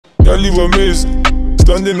Girl, you amazing,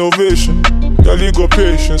 standing ovation. Girl, you got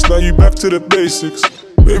patience, now you back to the basics.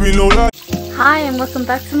 Baby, no lie. Hi and welcome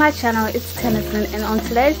back to my channel. It's Tennyson, and on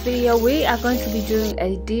today's video we are going to be doing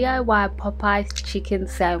a DIY Popeye chicken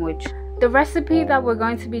sandwich. The recipe that we're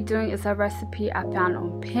going to be doing is a recipe I found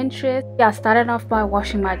on Pinterest. Yeah, I started off by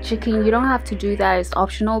washing my chicken. You don't have to do that, it's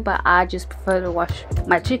optional, but I just prefer to wash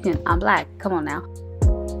my chicken. I'm black, come on now.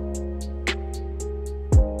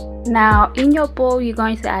 Now in your bowl you're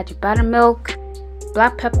going to add your buttermilk,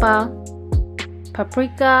 black pepper,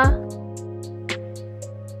 paprika,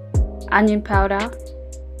 onion powder,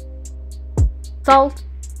 salt,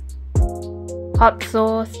 hot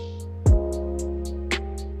sauce,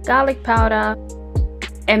 garlic powder,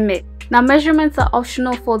 and mix. Now measurements are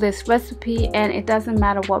optional for this recipe and it doesn't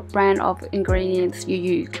matter what brand of ingredients you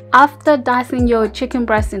use. After dicing your chicken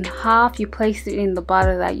breast in half, you place it in the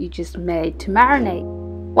butter that you just made to marinate.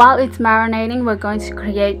 While it's marinating, we're going to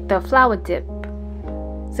create the flour dip.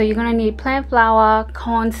 So you're going to need plain flour,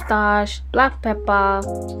 cornstarch, black pepper,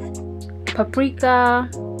 paprika,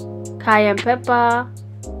 cayenne pepper,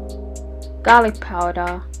 garlic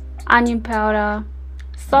powder, onion powder,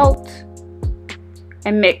 salt,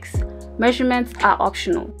 and mix. Measurements are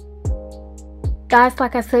optional. Guys,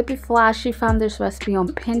 like I said before, I actually found this recipe on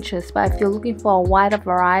Pinterest, but if you're looking for a wider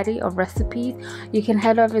variety of recipes, you can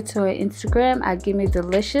head over to her Instagram at Gimme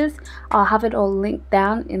Delicious. I'll have it all linked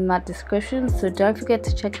down in my description, so don't forget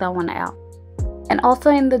to check that one out. And also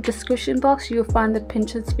in the description box you'll find the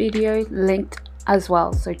Pinterest video linked as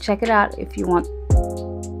well, so check it out if you want.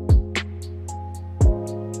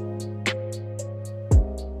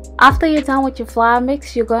 After you're done with your flour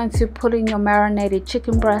mix, you're going to put in your marinated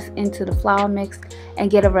chicken breast into the flour mix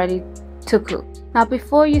and get it ready to cook. Now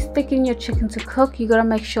before you stick in your chicken to cook, you gotta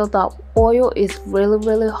make sure that oil is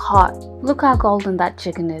really hot. Look how golden that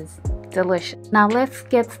chicken is. Delicious. Now let's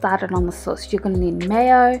get started on the sauce. You're gonna need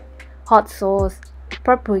mayo, hot sauce,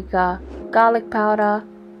 paprika, garlic powder,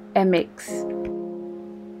 and mix.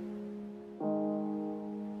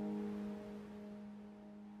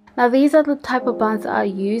 Now these are the type of buns I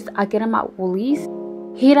use. I get them at Woolies.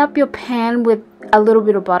 Heat up your pan with a little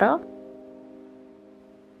bit of butter.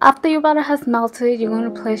 After your butter has melted, you're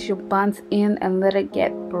going to place your buns in and let it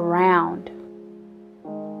get browned.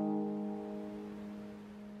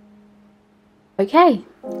 Okay,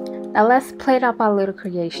 now let's plate up our little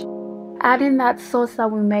creation. Add in that sauce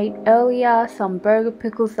that we made earlier, some burger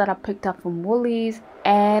pickles that I picked up from Woolies,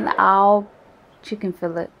 and our chicken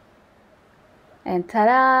fillet. And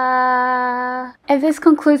ta-da! And this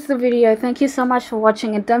concludes the video. Thank you so much for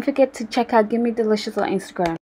watching, and don't forget to check out Gimme Delicious on Instagram.